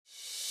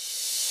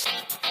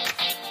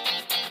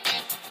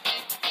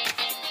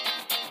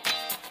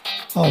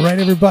All right,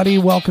 everybody,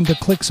 welcome to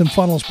Clicks and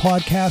Funnels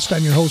Podcast.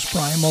 I'm your host,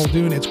 Brian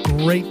Muldoon. It's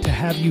great to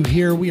have you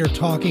here. We are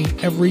talking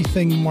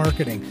everything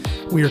marketing.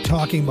 We are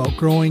talking about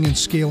growing and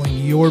scaling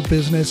your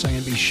business. I'm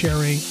going to be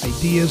sharing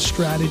ideas,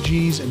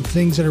 strategies, and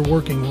things that are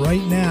working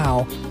right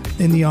now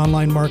in the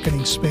online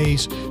marketing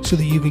space so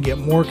that you can get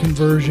more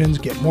conversions,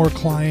 get more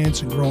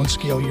clients, and grow and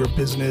scale your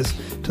business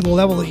to the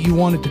level that you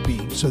want it to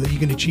be so that you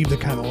can achieve the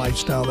kind of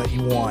lifestyle that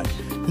you want.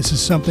 This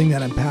is something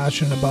that I'm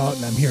passionate about,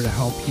 and I'm here to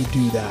help you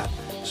do that.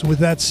 So with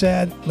that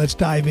said, let's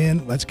dive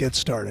in. Let's get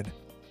started.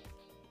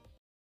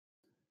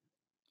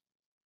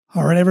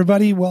 All right,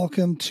 everybody,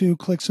 welcome to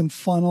Clicks and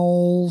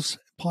Funnels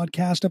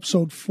Podcast,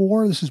 episode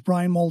 4. This is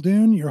Brian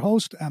Muldoon, your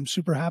host. I'm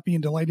super happy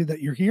and delighted that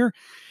you're here.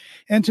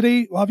 And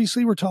today,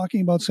 obviously, we're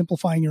talking about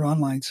simplifying your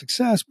online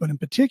success, but in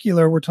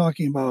particular, we're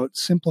talking about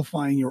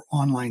simplifying your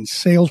online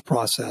sales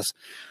process.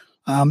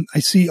 I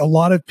see a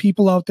lot of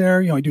people out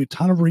there, I do a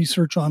ton of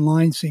research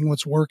online, seeing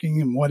what's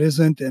working and what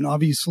isn't. And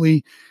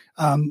obviously,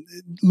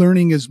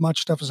 learning as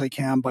much stuff as I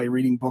can by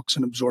reading books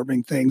and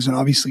absorbing things and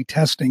obviously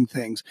testing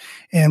things.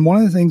 And one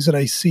of the things that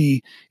I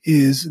see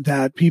is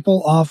that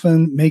people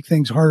often make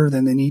things harder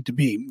than they need to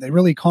be. They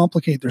really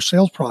complicate their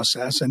sales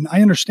process. And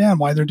I understand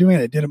why they're doing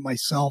it. I did it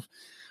myself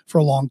for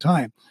a long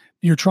time.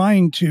 You're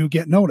trying to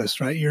get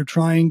noticed, right? You're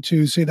trying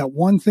to say that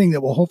one thing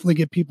that will hopefully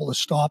get people to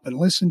stop and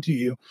listen to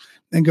you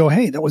and go,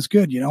 hey, that was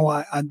good.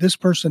 This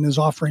person is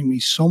offering me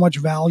so much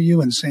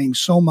value and saying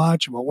so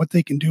much about what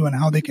they can do and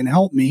how they can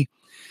help me.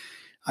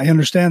 I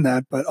understand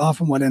that, but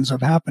often what ends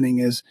up happening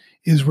is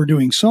we're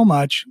doing so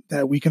much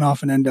that we can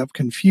often end up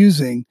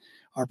confusing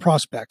our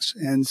prospects.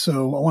 And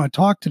so I want to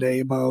talk today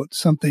about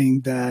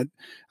something that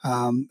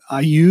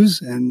I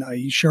use and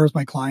I share with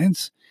my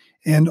clients,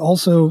 and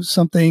also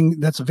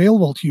something that's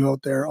available to you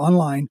out there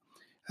online,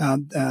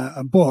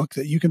 a book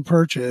that you can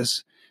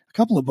purchase, a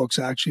couple of books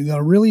actually,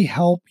 that'll really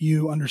help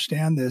you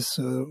understand this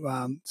so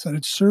that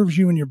it serves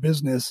you and your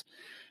business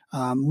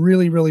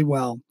really, really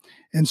well.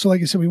 And so,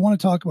 like I said, we want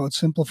to talk about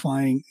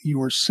simplifying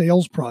your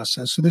sales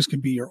process. So this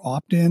could be your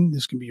opt-in,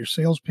 this can be your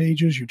sales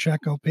pages, your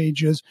checkout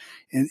pages,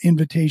 an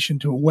invitation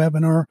to a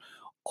webinar,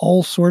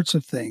 all sorts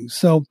of things.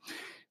 So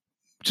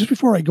just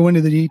before I go into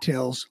the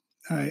details,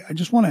 I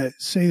just want to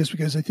say this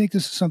because I think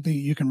this is something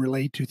you can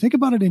relate to. Think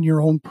about it in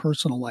your own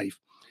personal life.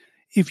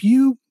 If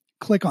you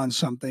click on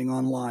something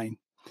online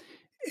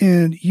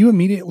and you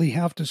immediately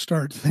have to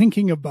start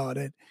thinking about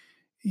it,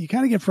 you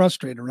kind of get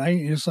frustrated, right?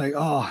 You're just like,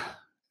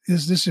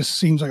 this just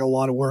seems like a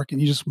lot of work,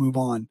 and you just move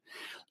on.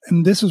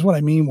 And this is what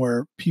I mean,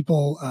 where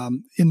people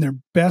in their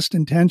best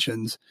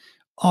intentions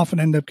often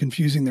end up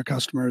confusing their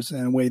customers,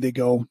 and away they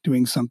go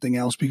doing something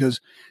else because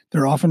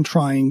they're often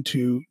trying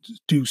to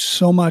do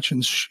so much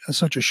in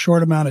such a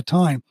short amount of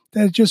time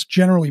that it just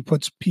generally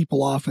puts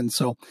people off. And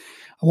so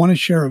I want to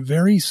share a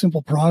very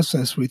simple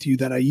process with you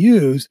that I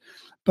use,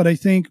 but I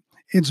think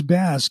it's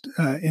best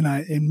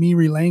in me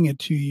relaying it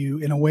to you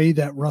in a way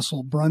that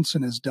Russell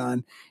Brunson has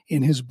done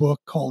in his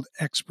book called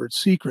Expert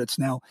Secrets.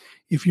 Now,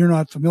 if you're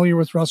not familiar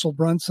with Russell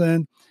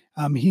Brunson,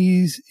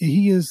 he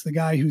is the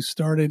guy who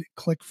started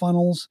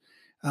ClickFunnels.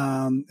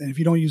 And if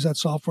you don't use that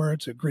software,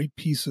 it's a great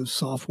piece of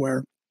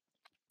software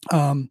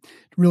to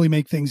really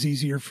make things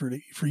easier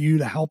for you,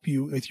 to help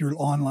you with your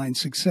online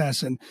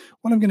success. And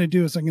what I'm going to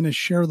do is I'm going to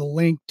share the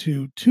link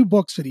to 2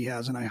 books that he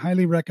has, and I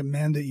highly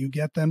recommend that you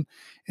get them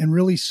and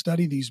really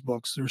study these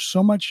books. There's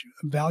so much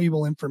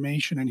valuable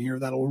information in here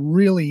that'll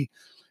really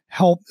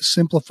help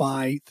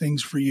simplify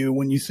things for you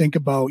when you think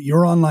about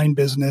your online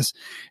business,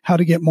 how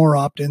to get more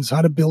opt-ins,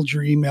 how to build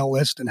your email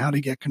list, and how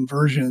to get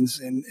conversions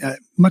in a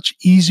much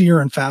easier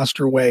and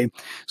faster way.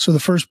 So the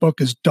first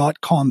book is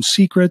 .com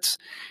Secrets,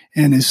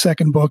 and his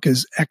second book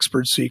is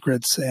Expert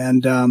Secrets.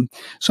 And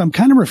so I'm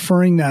kind of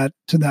referring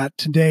to that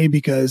today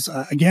because,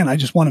 again, I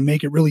just want to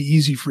make it really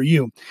easy for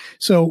you.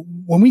 So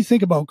when we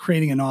think about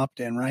creating an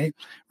opt-in, right,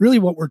 really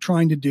what we're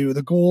trying to do,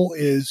 the goal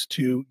is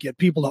to get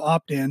people to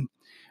opt in,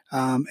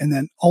 and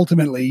then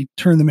ultimately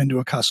turn them into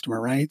a customer,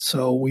 right?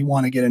 So we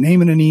want to get a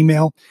name and an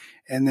email,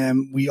 and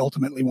then we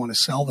ultimately want to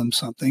sell them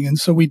something. And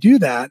so we do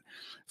that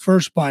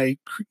first by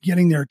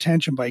getting their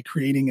attention by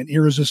creating an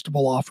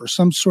irresistible offer,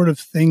 some sort of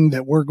thing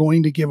that we're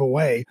going to give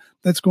away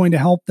that's going to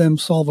help them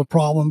solve a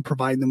problem,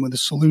 provide them with a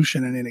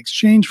solution. And in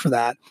exchange for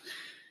that,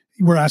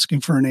 we're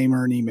asking for a name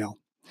or an email.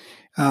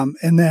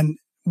 And then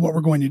what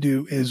we're going to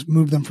do is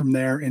move them from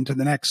there into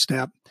the next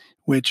step,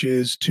 which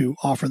is to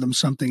offer them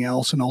something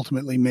else and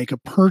ultimately make a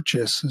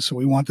purchase. And so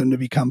we want them to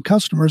become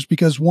customers,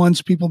 because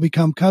once people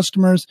become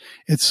customers,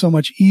 it's so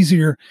much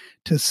easier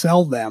to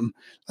sell them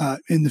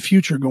in the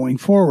future going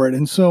forward.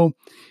 And so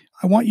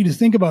I want you to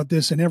think about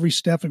this in every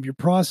step of your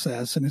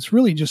process. And it's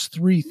really just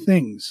 3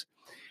 things.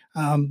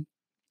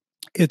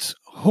 It's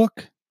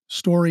hook,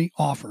 story,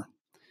 offer.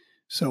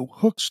 So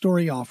hook,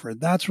 story, offer.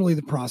 That's really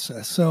the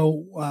process.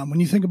 So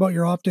when you think about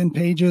your opt-in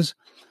pages,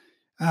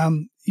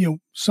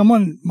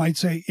 someone might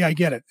say, yeah, I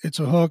get it. It's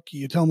a hook.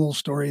 You tell them a little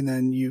story and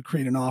then you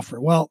create an offer.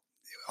 Well,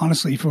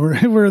 honestly, if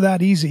it were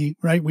that easy,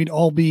 right, we'd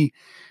all be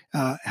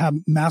have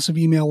massive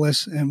email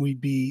lists, and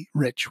we'd be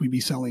rich. We'd be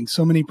selling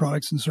so many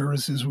products and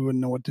services, we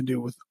wouldn't know what to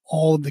do with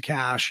all of the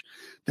cash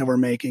that we're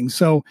making.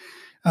 So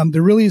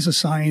there really is a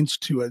science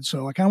to it.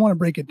 So I kind of want to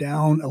break it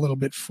down a little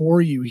bit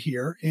for you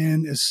here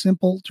in as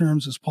simple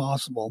terms as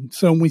possible.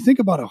 So when we think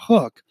about a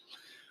hook,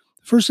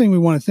 the first thing we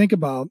want to think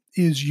about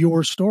is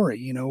your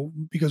story,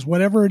 because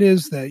whatever it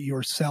is that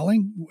you're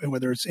selling,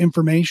 whether it's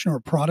information or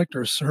product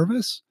or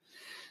service,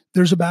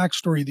 there's a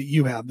backstory that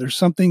you have. There's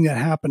something that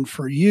happened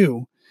for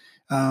you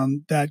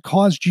that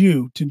caused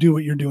you to do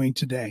what you're doing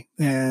today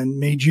and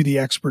made you the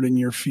expert in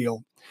your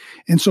field.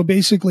 And so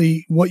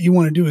basically what you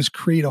want to do is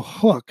create a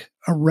hook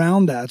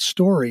around that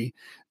story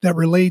that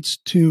relates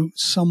to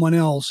someone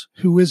else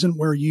who isn't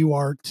where you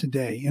are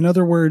today. In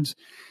other words,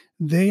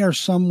 they are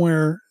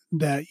somewhere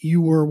that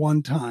you were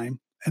one time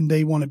and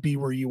they want to be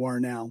where you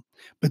are now,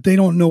 but they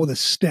don't know the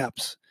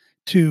steps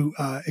to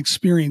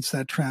experience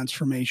that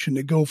transformation,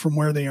 to go from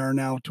where they are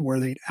now to where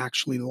they'd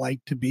actually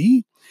like to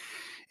be.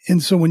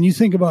 And so when you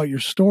think about your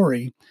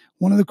story,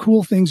 one of the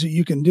cool things that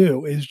you can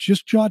do is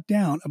just jot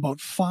down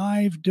about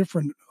 5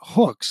 different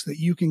hooks that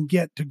you can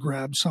get to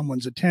grab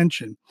someone's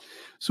attention.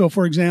 So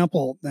for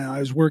example, now I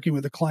was working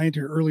with a client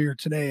here earlier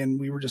today, and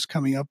we were just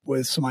coming up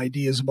with some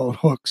ideas about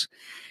hooks.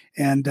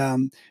 And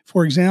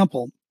for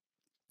example,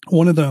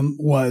 one of them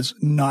was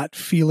not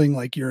feeling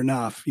like you're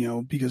enough,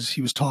 because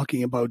he was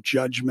talking about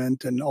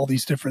judgment and all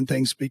these different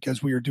things,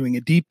 because we were doing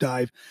a deep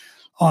dive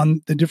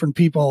on the different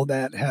people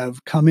that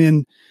have come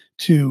in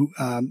to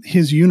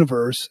his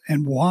universe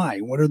and why.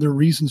 What are the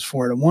reasons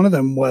for it? And one of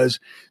them was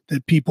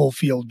that people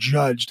feel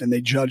judged and they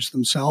judge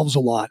themselves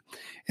a lot.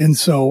 And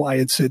so I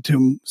had said to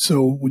him,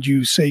 so would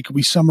you say, could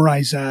we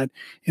summarize that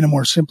in a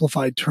more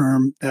simplified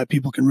term that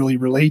people can really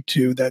relate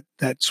to,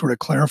 that sort of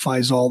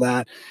clarifies all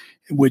that,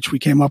 which we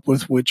came up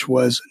with, which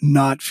was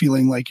not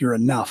feeling like you're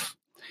enough.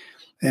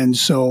 And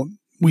so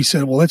we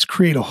said, well, let's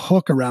create a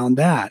hook around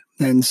that.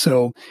 And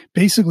so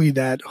basically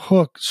that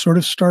hook sort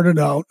of started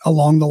out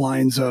along the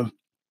lines of,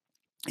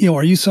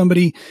 are you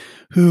somebody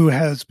who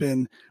has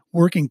been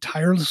working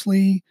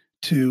tirelessly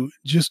to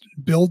just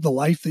build the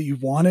life that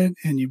you've wanted,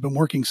 and you've been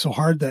working so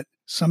hard that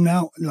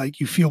somehow like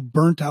you feel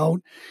burnt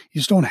out, you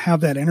just don't have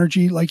that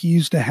energy like you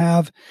used to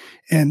have,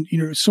 and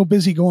you're so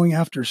busy going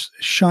after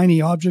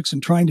shiny objects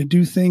and trying to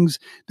do things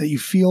that you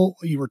feel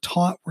you were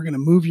taught were going to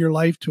move your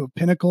life to a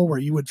pinnacle where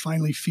you would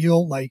finally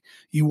feel like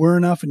you were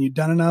enough and you'd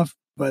done enough.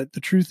 But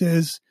the truth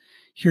is,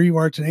 here you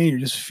are today, you're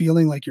just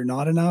feeling like you're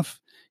not enough.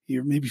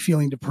 You're maybe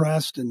feeling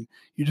depressed, and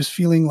you're just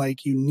feeling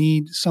like you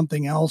need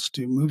something else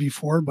to move you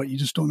forward, but you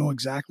just don't know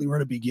exactly where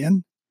to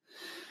begin.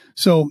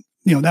 So,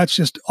 that's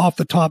just off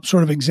the top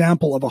sort of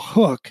example of a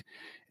hook.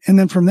 And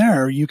then from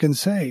there, you can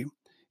say,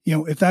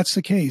 if that's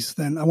the case,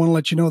 then I want to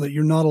let you know that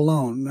you're not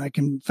alone. And I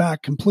can, in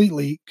fact,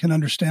 completely can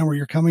understand where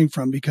you're coming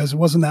from, because it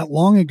wasn't that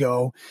long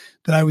ago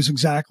that I was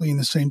exactly in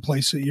the same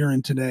place that you're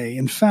in today.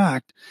 In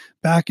fact,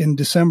 back in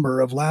December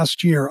of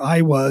last year,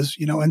 I was,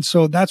 and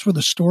so that's where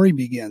the story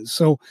begins.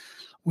 So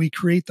we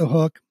create the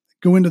hook,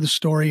 go into the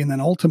story, and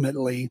then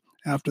ultimately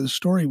after the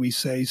story, we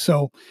say,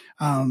 so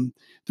the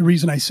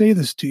reason I say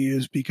this to you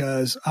is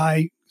because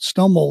I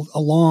stumbled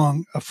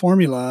along a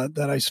formula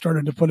that I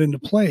started to put into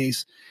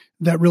place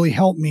that really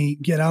helped me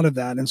get out of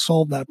that and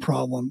solve that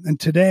problem. And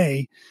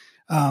today,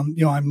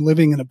 I'm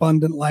living an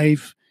abundant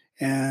life,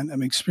 and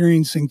I'm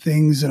experiencing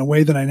things in a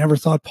way that I never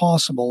thought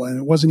possible. And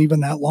it wasn't even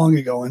that long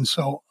ago. And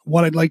so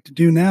what I'd like to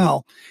do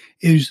now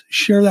is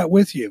share that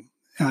with you.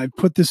 I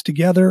put this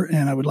together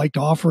and I would like to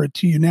offer it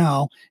to you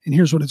now. And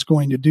here's what it's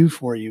going to do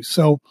for you.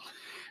 So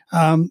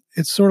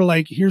it's sort of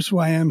like, here's who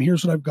I am.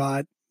 Here's what I've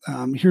got.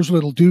 Here's what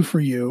it'll do for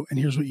you. And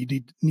here's what you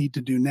need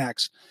to do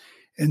next.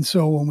 And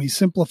so when we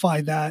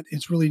simplify that,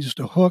 it's really just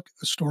a hook,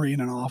 a story,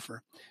 and an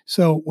offer.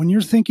 So when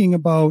you're thinking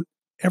about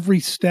every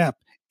step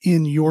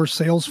in your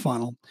sales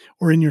funnel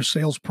or in your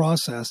sales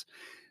process,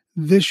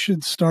 this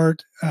should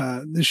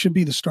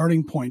be the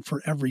starting point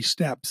for every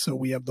step. So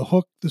we have the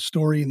hook, the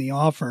story, and the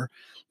offer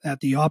at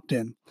the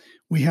opt-in.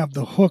 We have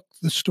the hook,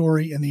 the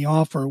story, and the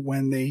offer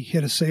when they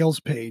hit a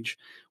sales page.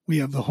 We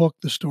have the hook,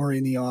 the story,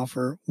 and the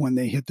offer when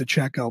they hit the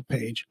checkout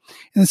page.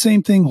 And the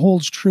same thing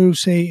holds true,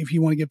 say, if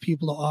you want to get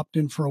people to opt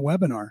in for a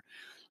webinar.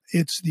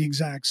 It's the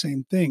exact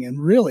same thing.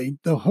 And really,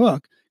 the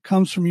hook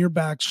comes from your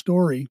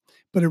backstory,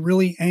 but it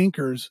really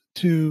anchors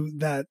to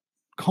that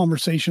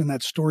conversation,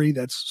 that story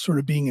that's sort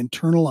of being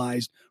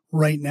internalized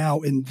right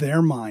now in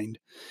their mind,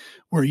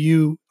 where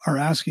you are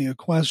asking a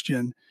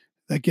question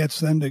that gets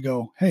them to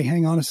go, hey,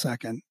 hang on a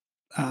second.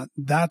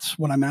 That's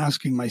what I'm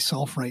asking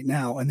myself right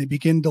now. And they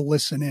begin to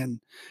listen in.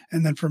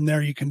 And then from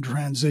there, you can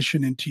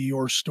transition into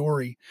your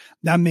story.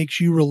 That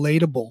makes you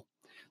relatable.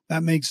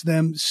 That makes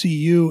them see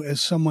you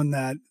as someone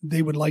that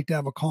they would like to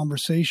have a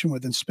conversation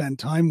with and spend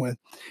time with,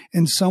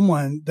 and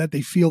someone that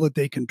they feel that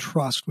they can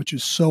trust, which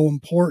is so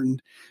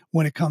important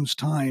when it comes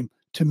time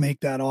to make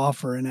that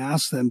offer and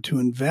ask them to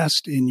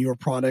invest in your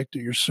product or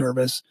your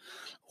service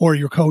or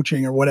your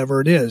coaching or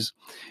whatever it is.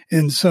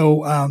 And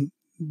so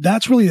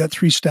that's really that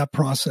 3-step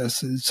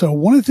process. And so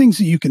one of the things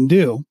that you can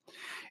do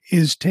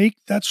is take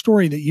that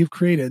story that you've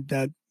created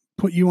that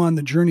put you on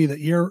the journey that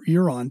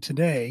you're on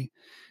today,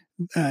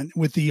 and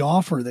with the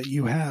offer that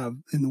you have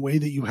in the way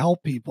that you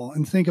help people,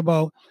 and think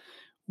about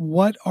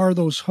what are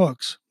those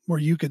hooks where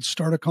you could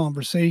start a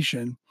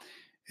conversation.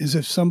 Is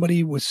if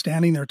somebody was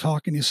standing there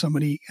talking to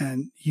somebody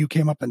and you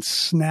came up and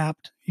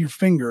snapped your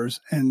fingers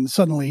and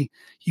suddenly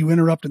you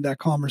interrupted that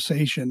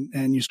conversation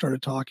and you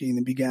started talking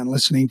and began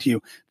listening to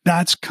you.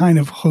 That's kind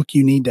of hook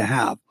you need to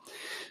have.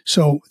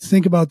 So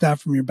think about that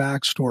from your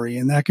backstory.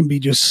 And that can be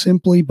just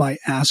simply by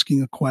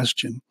asking a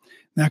question.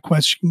 That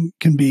question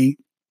can be,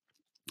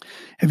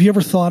 have you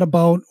ever thought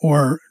about,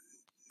 or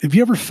have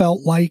you ever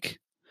felt like?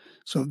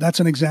 So that's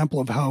an example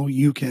of how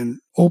you can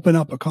open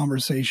up a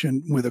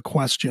conversation with a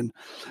question.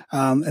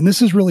 And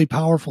this is really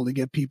powerful to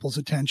get people's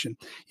attention.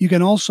 You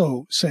can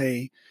also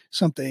say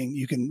something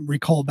you can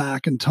recall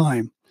back in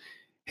time.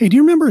 Hey, do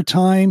you remember a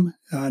time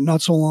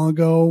not so long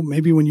ago,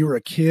 maybe when you were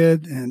a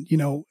kid? And,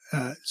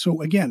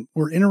 so again,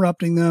 we're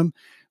interrupting them.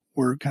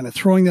 We're kind of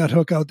throwing that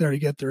hook out there to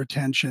get their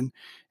attention.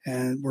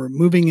 And we're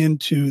moving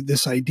into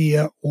this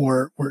idea,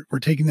 or we're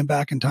taking them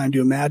back in time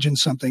to imagine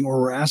something,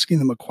 or we're asking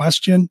them a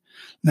question. And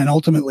then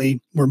ultimately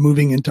we're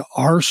moving into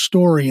our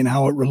story and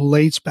how it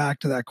relates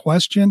back to that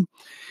question.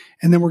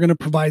 And then we're going to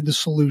provide the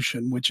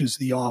solution, which is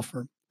the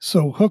offer.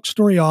 So hook,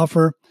 story,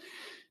 offer.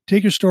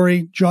 Take your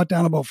story, jot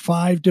down about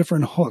 5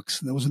 different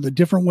hooks. Those are the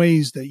different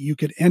ways that you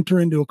could enter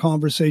into a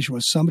conversation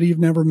with somebody you've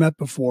never met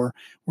before,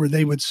 where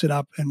they would sit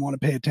up and want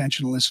to pay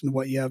attention and listen to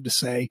what you have to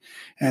say,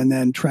 and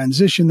then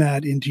transition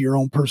that into your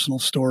own personal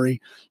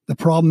story, the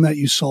problem that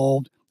you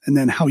solved, and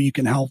then how you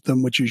can help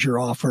them, which is your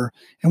offer,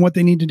 and what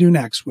they need to do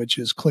next, which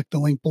is click the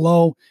link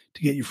below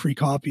to get your free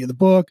copy of the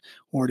book,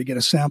 or to get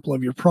a sample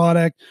of your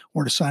product,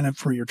 or to sign up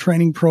for your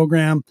training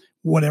program,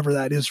 whatever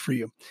that is for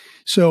you.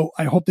 So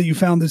I hope that you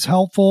found this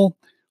helpful.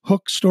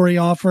 Hook, story,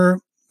 offer.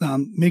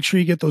 Make sure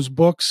you get those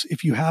books.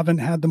 If you haven't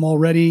had them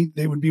already,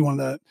 they would be one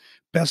of the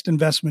best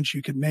investments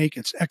you could make.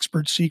 It's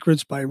Expert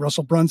Secrets by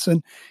Russell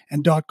Brunson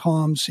and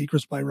 .com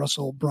Secrets by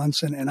Russell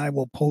Brunson. And I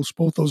will post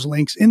both those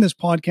links in this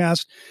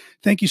podcast.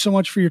 Thank you so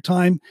much for your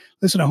time.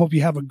 Listen, I hope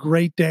you have a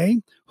great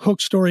day.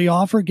 Hook, story,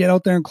 offer. Get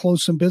out there and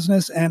close some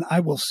business. And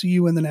I will see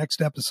you in the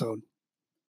next episode.